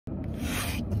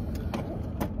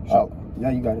Yeah,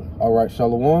 you got it. All right,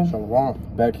 Shalom. Shalom.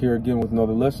 Back here again with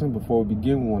another lesson. Before we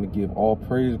begin, we want to give all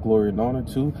praise, glory, and honor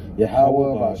to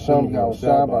Yahweh, Ba'ashem,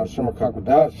 Yahushua, Ba'ashem,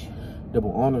 HaKadosh.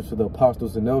 Double honor to the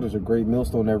apostles and elders, a great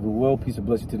millstone every well. Peace and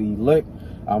blessing to the elect.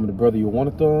 I'm the brother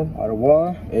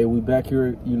Yawanathan. Hey, we back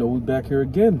here, we back here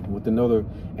again with another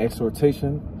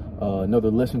exhortation,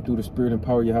 another lesson through the spirit and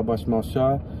power of Yahweh Shema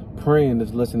Shai. Praying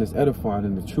this lesson is edifying,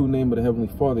 and the true name of the Heavenly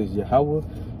Father is Yahweh,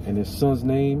 and his son's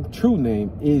name, true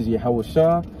name, is Yahweh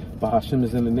Shai. Bahashem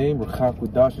is in the name,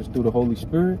 Rachak is through the Holy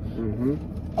Spirit.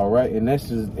 All right, and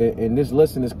this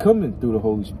lesson is coming through the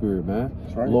Holy Spirit, man.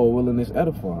 That's right. Lord willing, it's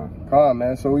edifying. Come on,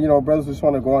 man. So, brothers, just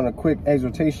want to go on a quick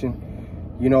exhortation.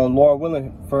 Lord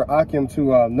willing, for Akim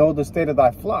to know the state of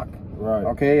thy flock. Right.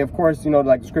 Okay, of course,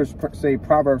 like the scriptures say,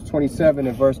 Proverbs 27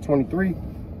 and verse 23,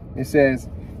 it says,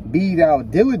 "Be thou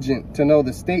diligent to know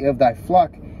the state of thy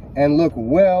flock, and look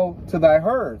well to thy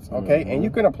herds." Okay, and you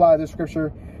can apply this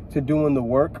scripture to doing the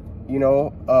work,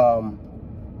 what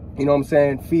I'm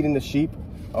saying, feeding the sheep.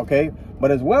 Okay,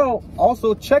 but as well,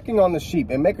 also checking on the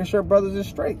sheep and making sure brothers is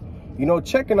straight.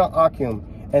 Checking on Akim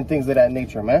and things of that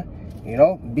nature, man.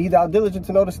 Be thou diligent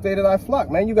to know the state of thy flock,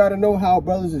 man. You got to know how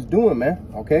brothers is doing, man.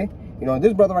 Okay,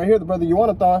 this brother right here, the brother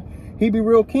Yawanathan, he be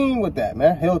real keen with that,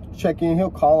 man. He'll check in,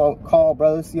 he'll call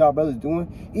brothers, see how brothers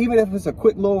doing, even if it's a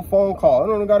quick little phone call. It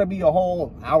don't got to be a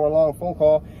whole hour-long phone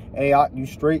call. Hey, you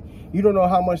straight? You don't know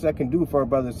how much that can do for a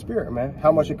brother's spirit, man.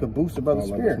 How much it could boost a brother's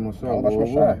spirit.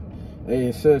 Hey,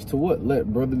 it says to what?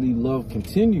 Let brotherly love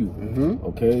continue.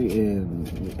 Okay, and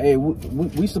hey,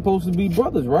 we supposed to be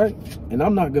brothers, right? And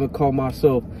I'm not gonna call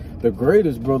myself the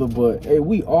greatest brother, but hey,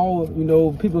 we all,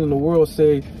 people in the world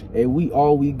say, hey, we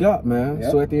all we got, man.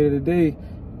 Yep. So at the end of the day,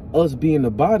 us being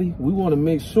the body, we want to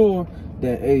make sure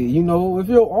that, hey, if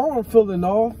your arm feeling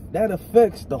off, that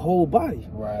affects the whole body.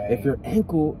 Right. If your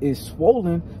ankle is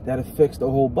swollen, that affects the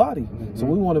whole body. So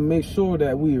we want to make sure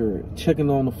that we are checking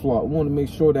on the flock. We want to make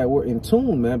sure that we're in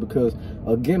tune, man, because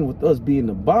again, with us being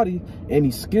the body,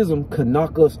 any schism could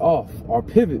knock us off our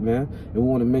pivot, man. And we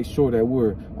want to make sure that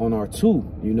we're on our two,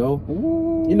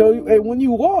 hey, when you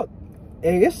walk,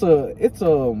 hey,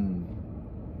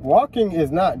 walking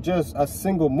is not just a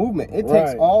single movement. It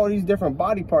takes all these different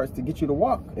body parts to get you to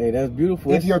walk. Hey, that's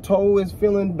beautiful. If your toe is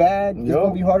feeling bad, it's going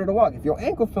to be harder to walk. If your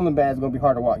ankle feeling bad, it's going to be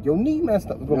hard to walk. Your knee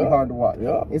messed up, it's going to be hard to walk.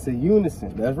 It's a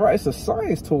unison. That's right. It's a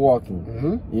science to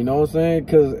walking. You know what I'm saying?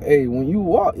 Because, hey, when you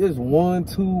walk, it's 1,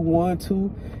 2, 1,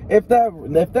 2. If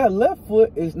that left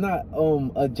foot is not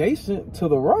adjacent to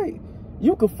the right,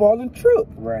 you could fall and trip.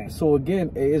 Right. So, again,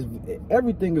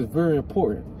 everything is very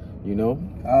important.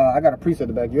 I got a precept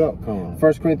to back you up.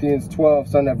 1 Corinthians 12,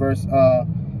 starting at verse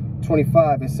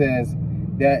 25, it says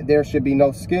that there should be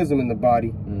no schism in the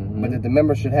body, but that the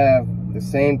members should have the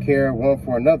same care one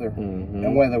for another.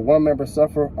 And whether one member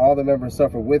suffer, all the members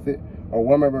suffer with it, or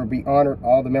one member be honored,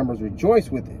 all the members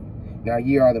rejoice with it. Now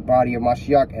ye are the body of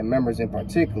Mashiach, and members in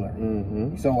particular.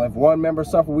 So if one member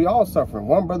suffer, we all suffer.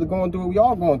 One brother going through it, we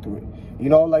all going through it.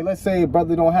 Like let's say a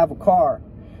brother don't have a car,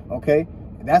 okay?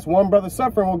 That's one brother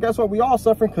suffering. Well, guess what? We all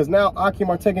suffering, because now Akim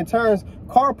are taking turns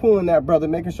carpooling that brother,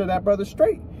 making sure that brother's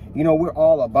straight. We're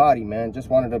all a body, man.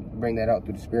 Just wanted to bring that out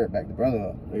through the spirit, back to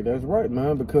brotherhood. Hey, that's right,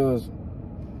 man, because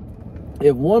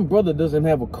if one brother doesn't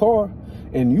have a car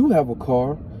and you have a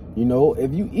car,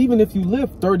 even if you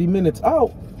live 30 minutes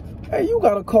out, hey, you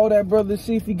got to call that brother to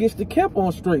see if he gets the camp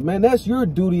on straight, man. That's your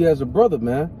duty as a brother,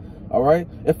 man. All right?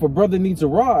 If a brother needs a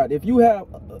ride, if you have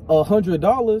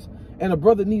 $100 and a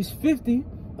brother needs 50,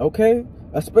 okay,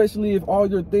 especially if all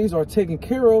your things are taken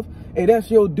care of, hey, that's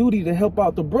your duty to help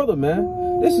out the brother,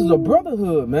 man. This is a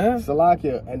brotherhood, man.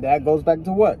 Salakia, and that goes back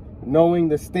to what? Knowing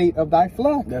the state of thy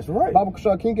flock. That's right. Bible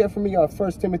Kushal, can you get for me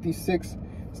 1 Timothy 6,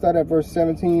 start at verse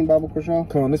 17, Bible Kushal?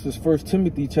 Come on, this is 1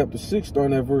 Timothy chapter 6,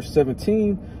 starting at verse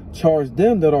 17. Charge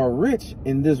them that are rich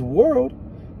in this world,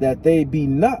 that they be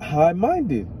not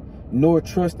high-minded, nor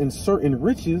trust in certain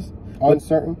riches.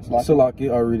 Uncertain.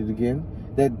 Salakia, I'll read it again.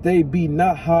 That they be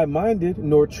not high-minded,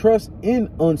 nor trust in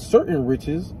uncertain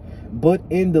riches, but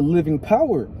in the living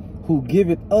power, who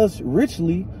giveth us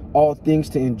richly all things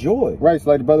to enjoy. Right,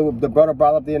 so like the brother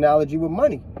brought up the analogy with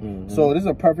money. So this is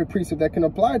a perfect precept that can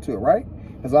apply to it, right?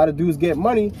 Because a lot of dudes get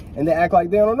money and they act like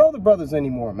they don't know the brothers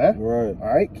anymore, man. Right. All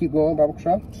right, keep going, Bible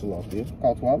Shah.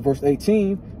 Verse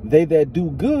 18, they that do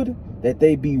good, that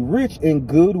they be rich in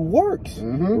good works,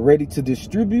 ready to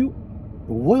distribute,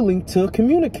 willing to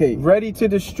communicate. Ready to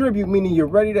distribute, meaning you're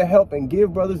ready to help and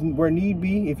give brothers where need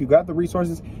be, if you got the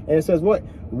resources. And it says what?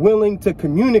 Willing to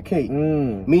communicate,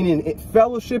 meaning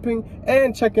fellowshipping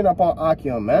and checking up on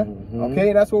Akim, man.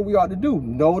 Okay, that's what we ought to do.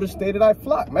 Know the state of thy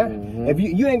flock, man. If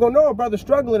you ain't gonna know a brother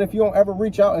struggling if you don't ever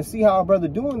reach out and see how a brother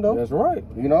doing, though. That's right.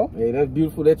 You know? Hey, that's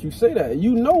beautiful that you say that.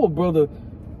 You know a brother,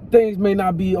 things may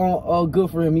not be on good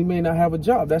for him. He may not have a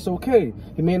job. That's okay.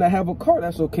 He may not have a car.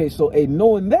 That's okay. So, hey,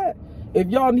 knowing that, if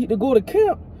y'all need to go to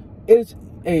camp, it's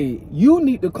you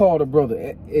need to call the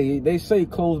brother. They say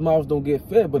closed mouths don't get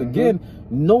fed, but again,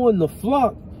 knowing the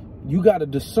flock, you got to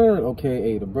discern. Okay,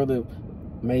 hey, the brother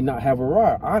may not have a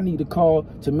rod. I need to call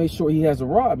to make sure he has a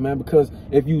rod, man. Because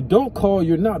if you don't call,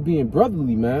 you're not being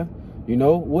brotherly, man. You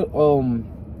know what?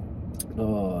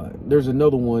 There's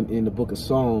another one in the book of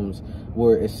Psalms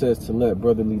where it says to let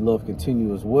brotherly love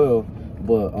continue as well.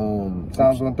 But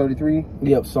Psalms 133.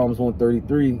 Yep, Psalms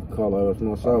 133. Call us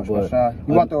no side, but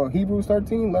you want the Hebrews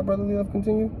 13? Let brotherly love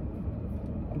continue.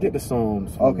 Get the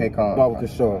Psalms. Okay, calm. Bible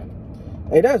Kashar.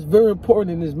 Hey, that's very important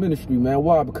in this ministry, man.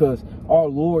 Why? Because our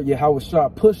Lord Yahweh Shah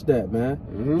pushed that,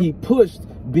 man. He pushed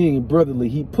being brotherly.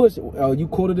 He pushed. You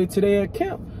quoted it today at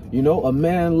camp. You know, a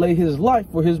man lay his life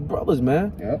for his brothers,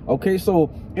 man. Okay, so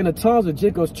in the times of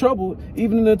Jacob's trouble,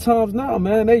 even in the times now,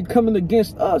 man, they coming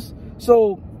against us.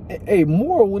 So, hey,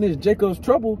 more when it's Jacob's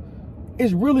trouble,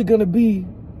 it's really gonna be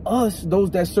us,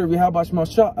 those that serve Yahweh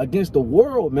Shah, against the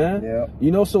world, man.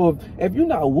 You know, so if you're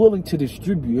not willing to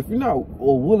distribute, if you're not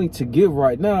willing to give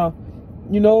right now,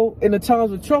 you know, in the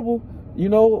times of trouble, you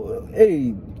know,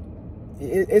 hey,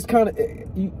 it's kind of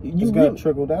you gotta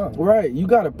trickle down, right? You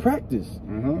gotta practice.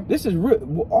 This is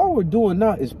real. All we're doing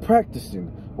now is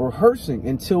practicing, rehearsing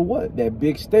until what? That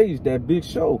big stage, that big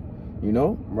show. You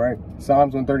know, right?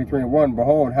 Psalms 133:1.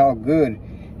 Behold, how good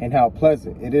and how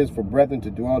pleasant it is for brethren to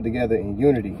dwell together in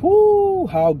unity. Whoo!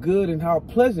 How good and how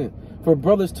pleasant for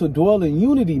brothers to dwell in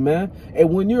unity, man.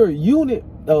 And when you're a unit,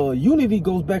 unity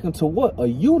goes back into what? A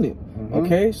unit.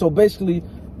 Okay, so basically,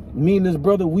 me and this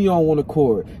brother, we on one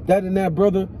accord. That and that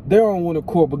brother, they're on one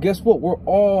accord. But guess what? We're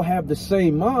all have the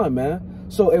same mind, man.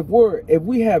 So if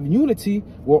we have unity,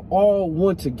 we're all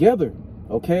one together.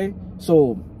 Okay,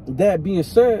 so that being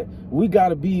said, we got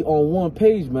to be on one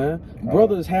page, man.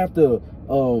 Brothers have to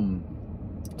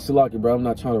Salaki, bro, I'm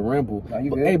not trying to ramble.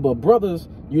 But, hey, but brothers,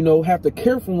 you know, have to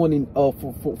care for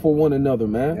one another,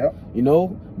 man. You know,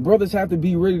 brothers have to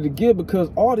be ready to give, because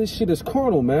all this shit is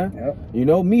carnal, man. You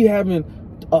know, me having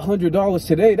 $100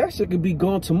 today, that shit could be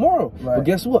gone tomorrow. But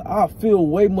guess what? I feel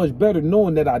way much better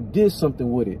knowing that I did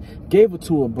something with it, gave it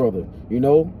to a brother. You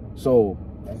know, so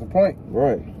that's the point,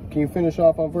 right? Can you finish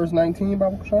off on verse 19,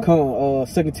 Bible Kashar? Come on,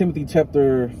 2 Timothy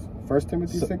chapter. 1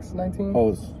 Timothy 6:19. Oh,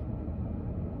 it's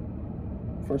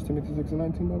 1 Timothy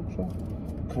 6:19, Bible Kashar.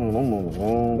 Come on, I'm on the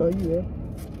wrong. No, you there?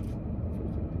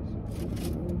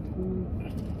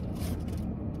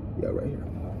 Yeah, right here.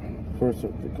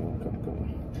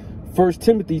 First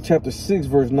Timothy chapter 6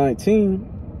 verse 19.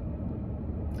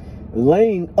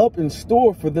 Laying up in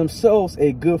store for themselves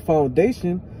a good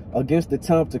foundation against the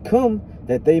time to come,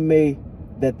 that they may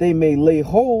lay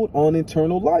hold on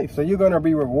eternal life. So you're going to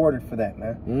be rewarded for that,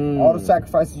 man. All the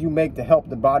sacrifices you make to help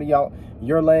the body out,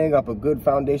 you're laying up a good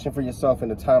foundation for yourself in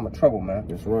the time of trouble, man.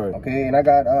 That's right. Okay, and I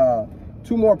got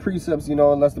 2 more precepts, you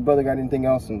know, unless the brother got anything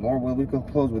else, or we could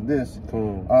close with this.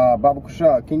 Bible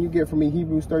Kashar, can you get for me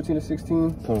Hebrews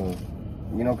 13:16?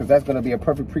 You know, because that's going to be a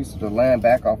perfect precept to land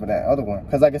back off of that other one.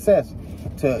 Because like it says,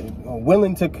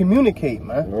 willing to communicate,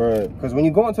 man. Right. Because when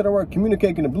you go into the word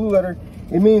communicate in the blue letter,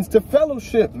 it means to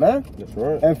fellowship, man. That's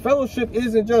right. And fellowship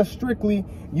isn't just strictly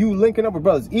you linking up with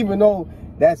brothers, even though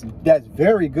that's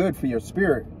very good for your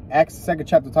spirit. Acts 2nd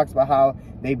chapter talks about how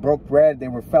they broke bread, they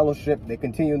were fellowship, they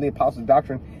continued the apostles'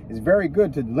 doctrine. It's very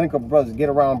good to link up with brothers, get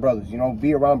around brothers, you know,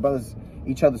 be around brothers,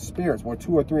 each other's spirits. Where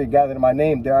 2 or 3 are gathered in my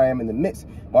name, there I am in the midst.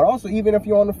 But also, even if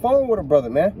you're on the phone with a brother,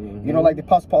 man, you know, like the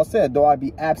Apostle Paul said, though I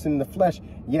be absent in the flesh,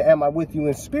 yet am I with you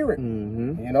in spirit.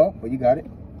 You know, but you got it.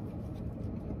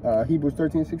 Hebrews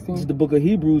 13:16. This is the book of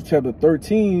Hebrews chapter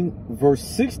 13 verse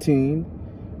 16.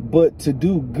 But to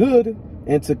do good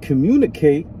and to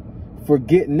communicate,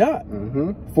 forget not,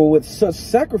 for with such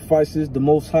sacrifices the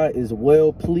Most High is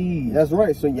well pleased. That's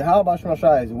right. So Yahweh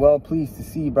Shah is well pleased to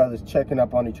see brothers checking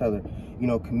up on each other, you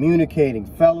know, communicating,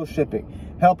 fellowshipping,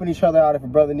 helping each other out if a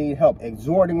brother need help,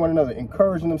 exhorting one another,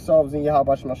 encouraging themselves in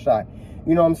Yahweh Shah.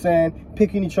 You know what I'm saying?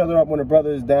 Picking each other up when a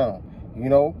brother is down, you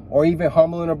know, or even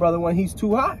humbling a brother when he's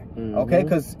too high. Okay,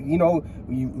 because, you know,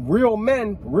 real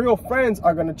men, real friends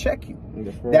are going to check you.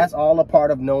 That's all a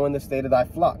part of knowing the state of thy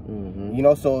flock. You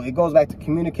know, so it goes back to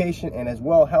communication and as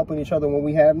well helping each other when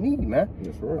we have need, man.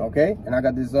 That's right. Okay, and I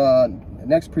got this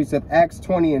next precept, Acts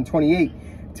 20 and 28.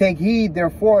 Take heed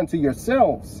therefore unto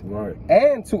yourselves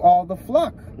and to all the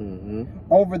flock,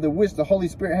 over the which the Holy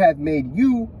Spirit hath made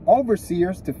you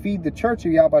overseers to feed the church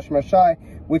of Yahweh Shai,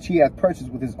 which he hath purchased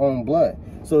with his own blood.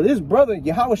 So this brother,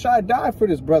 Yahweh Shai, died for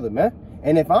this brother, man.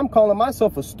 And if I'm calling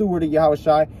myself a steward of Yahweh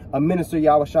Shai, a minister of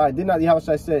Yahweh Shai, did not Yahweh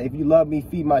Shai said, if you love me,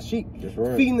 feed my sheep.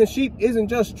 Feeding the sheep isn't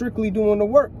just strictly doing the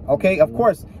work. Okay, of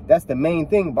course, that's the main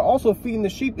thing. But also feeding the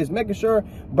sheep is making sure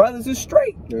brothers is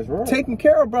straight. Taking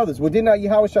care of brothers. Well, did not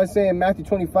Yahweh Shai say in Matthew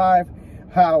 25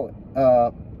 how,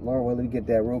 Lord, well, let me get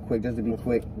that real quick, just to be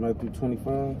quick. Matthew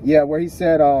 25? Yeah, where he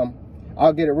said,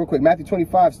 I'll get it real quick. Matthew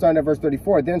 25, starting at verse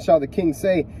 34. Then shall the king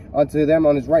say unto them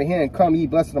on his right hand, come ye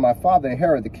blessed of my Father,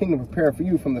 inherit the kingdom prepared for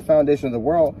you from the foundation of the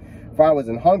world. For I was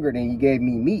an hungered, and ye gave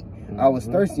me meat. I was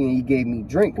thirsty, and ye gave me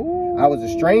drink. I was a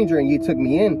stranger, and ye took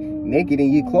me in. Naked,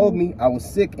 and ye clothed me. I was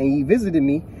sick, and ye visited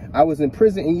me. I was in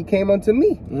prison, and ye came unto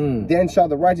me. Then shall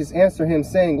the righteous answer him,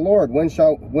 saying, Lord, when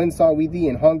saw we thee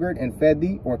and hungered, and fed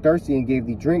thee, or thirsty, and gave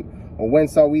thee drink? Or when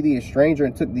saw we thee a stranger,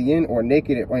 and took thee in, or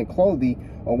naked, and clothed thee?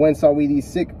 Or when saw we thee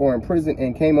sick, or in prison,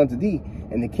 and came unto thee?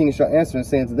 And the king shall answer and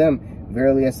say unto them,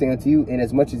 verily I say unto you,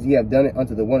 inasmuch as ye have done it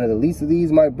unto the one of the least of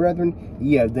these, my brethren,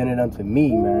 ye have done it unto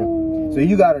me, man. So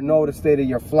you got to know the state of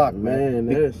your flock, man.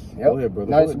 Yes. Go ahead,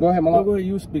 brother. Now, go ahead, Malak. Go ahead,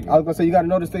 you speak. I was going to say, you got to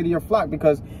know the state of your flock,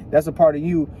 because that's a part of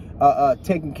you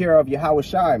taking care of Yahweh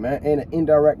Shai, man, in an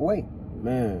indirect way.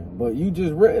 Man, but you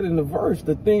just read in the verse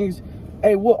the things,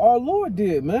 hey, what our Lord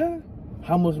did, man.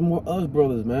 How much more us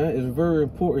brothers, man? It's very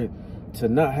important to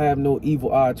not have no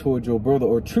evil eye towards your brother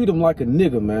or treat him like a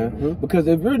nigga, man. Because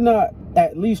if you're not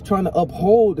at least trying to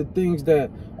uphold the things that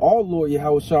our Lord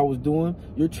Yahweh Shai was doing,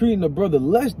 you're treating the brother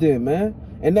less than, man.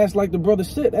 And that's like the brother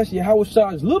said, that's Yahweh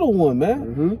Shai's little one,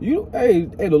 man. Hey,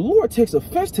 the Lord takes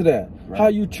offense to that. How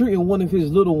you treating one of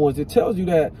his little ones. It tells you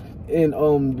that in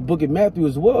the book of Matthew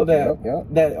as well, that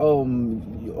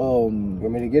you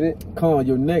want me to get it? Khan,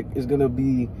 your neck is gonna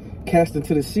be cast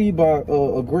into the sea by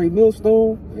a great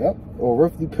millstone. Or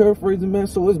roughly paraphrasing, man.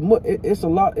 So it's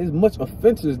much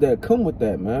offenses that come with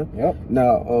that, man.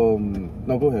 Now,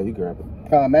 no, go ahead, you grab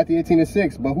it. Matthew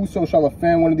 18:6. But whoso shall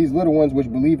offend one of these little ones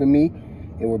which believe in me,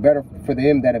 it were better for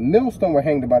him that a millstone were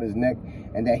hanged about his neck,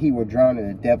 and that he were drowned in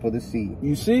the depth of the sea.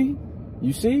 You see?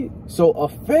 You see? So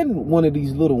offend one of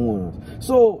these little ones.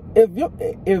 So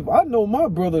if I know my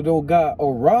brother don't got a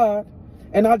rod,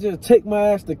 and I just take my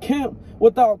ass to camp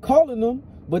without calling them,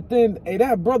 but then hey,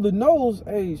 that brother knows,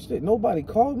 hey, shit, nobody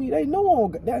called me. They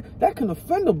know that can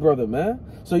offend a brother, man.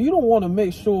 So you don't want to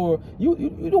make sure you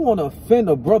don't want to offend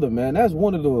a brother, man. That's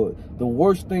one of the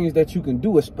worst things that you can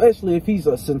do, especially if he's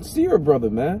a sincere brother,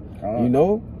 man. You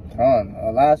know.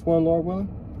 Last one, Lord willing.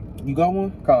 You got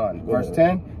one? Verse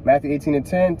 10, Matthew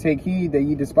 18:10. Take heed that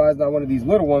ye despise not one of these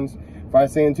little ones. For I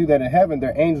say unto you that in heaven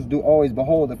their angels do always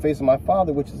behold the face of my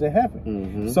Father which is in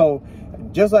heaven. So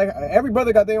just like every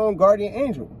brother got their own guardian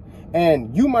angel.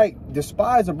 And you might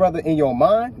despise a brother in your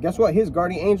mind. Guess what? His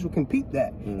guardian angel can peep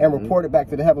that and report it back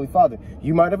to the Heavenly Father.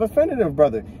 You might have offended a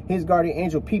brother. His guardian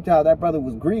angel peeped how that brother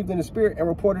was grieved in the spirit and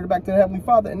reported it back to the Heavenly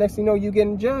Father. And next thing you know, you're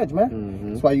getting judged,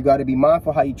 man. That's why you got to be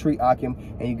mindful how you treat Akim,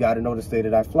 and you got to know the state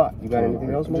of thy flock. You got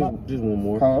anything else, Malak? Just one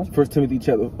more. 1 Timothy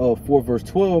chapter 4, verse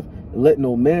 12. Let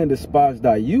no man despise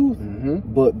thy youth,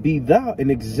 but be thou an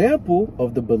example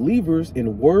of the believers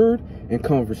in word, in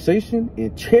conversation,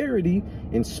 in charity,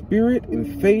 in spirit,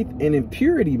 in faith, and in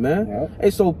purity, man. Hey,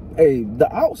 so the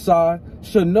outside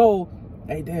should know,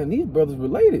 hey, damn, these brothers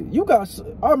related.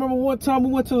 I remember one time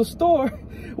we went to the store,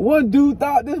 one dude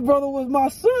thought this brother was my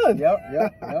son.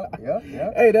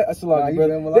 Hey, that's a lot,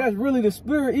 brother. That's really the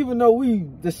spirit, even though we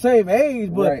the same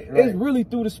age, but it's really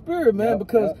through the spirit, man,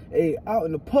 because hey, out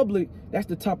in the public, that's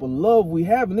the type of love we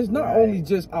have. And it's not only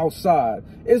just outside.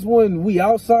 It's when we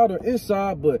outside or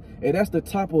inside, but hey, that's the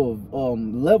type of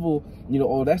level, you know,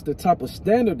 or that's the type of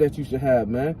standard that you should have,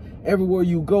 man. Everywhere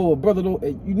you go, brother,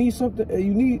 hey, you need something, hey,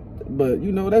 you need, but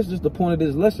you know, that's just the point of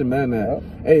this lesson, man. That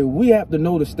hey, we have to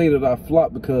know the state of our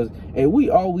flock, because hey, we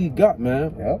all we got,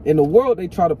 man. In the world they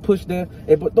try to push that,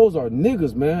 hey, but those are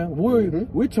niggas, man.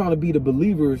 We're trying to be the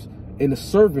believers and the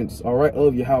servants, all right,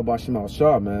 of Yahweh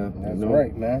Shai, man. That's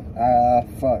right, man.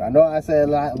 Fuck. I know I said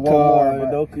a lot. One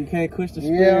more. No, you can't quit the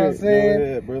spirit. You know what I'm saying? Go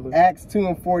ahead, brother. Acts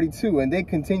 2:42. And they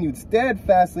continued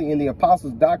steadfastly in the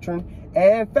apostles' doctrine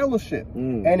and fellowship,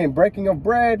 and in breaking of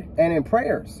bread, and in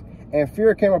prayers. And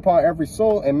fear came upon every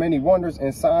soul, and many wonders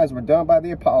and signs were done by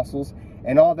the apostles,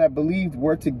 and all that believed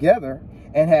were together.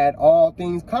 and had all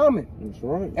things common. That's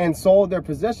right. And sold their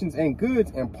possessions and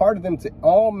goods and parted them to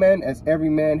all men as every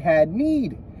man had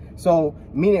need. So,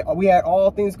 meaning we had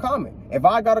all things common. If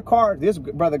I got a car, this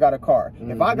brother got a car.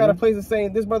 If I got a place to stay,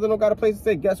 this brother don't got a place to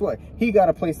stay, guess what? He got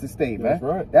a place to stay, man. That's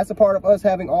right. That's a part of us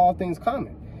having all things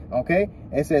common. Okay?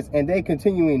 It says, and they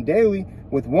continuing daily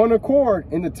with one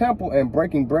accord in the temple and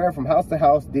breaking bread from house to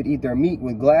house, did eat their meat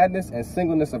with gladness and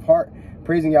singleness of heart,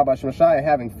 praising Yahweh Shemashai and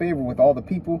having favor with all the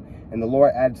people. And the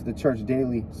Lord added to the church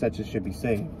daily such as should be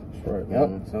saved. That's right, yep.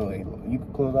 Man. So you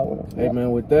can close out with us. Hey,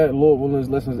 man, with that, Lord willing, this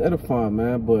lesson is edifying,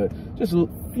 man. But just a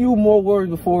few more words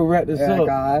before we wrap this up.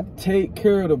 God. Take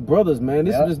care of the brothers, man.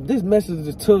 This message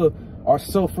is to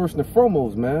ourselves first and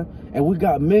foremost, man. And we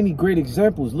got many great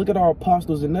examples. Look at our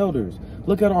apostles and elders.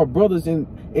 Look at our brothers in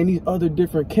these other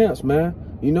different camps, man.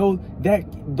 You know, that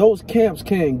those camps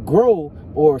can't grow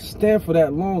or stand for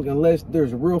that long unless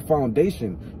there's a real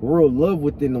foundation, real love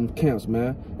within them camps,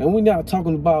 man. And we're not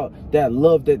talking about that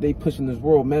love that they push in this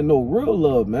world, man. No, real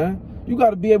love, man. You got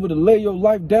to be able to lay your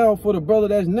life down for the brother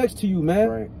that's next to you, man.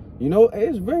 Right. You know,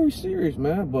 it's very serious,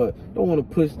 man, but don't want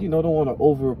to push, don't want to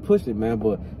over push it, man.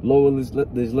 But Lord,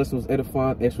 this lesson was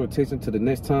edifying, exhortation. To the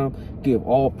next time, give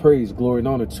all praise, glory, and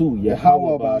honor to Yahweh,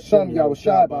 Ba'ashem,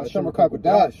 Yahushua, Ba'ashem,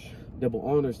 Rakakwadash. Double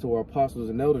honors to our apostles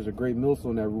and elders, a great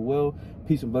millstone that rule well.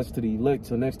 Peace and blessings to the elect.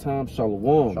 Till next time,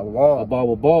 Shalom. Shalom. Abba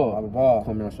Abba.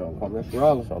 Abba.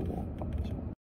 Shalom. Shalom.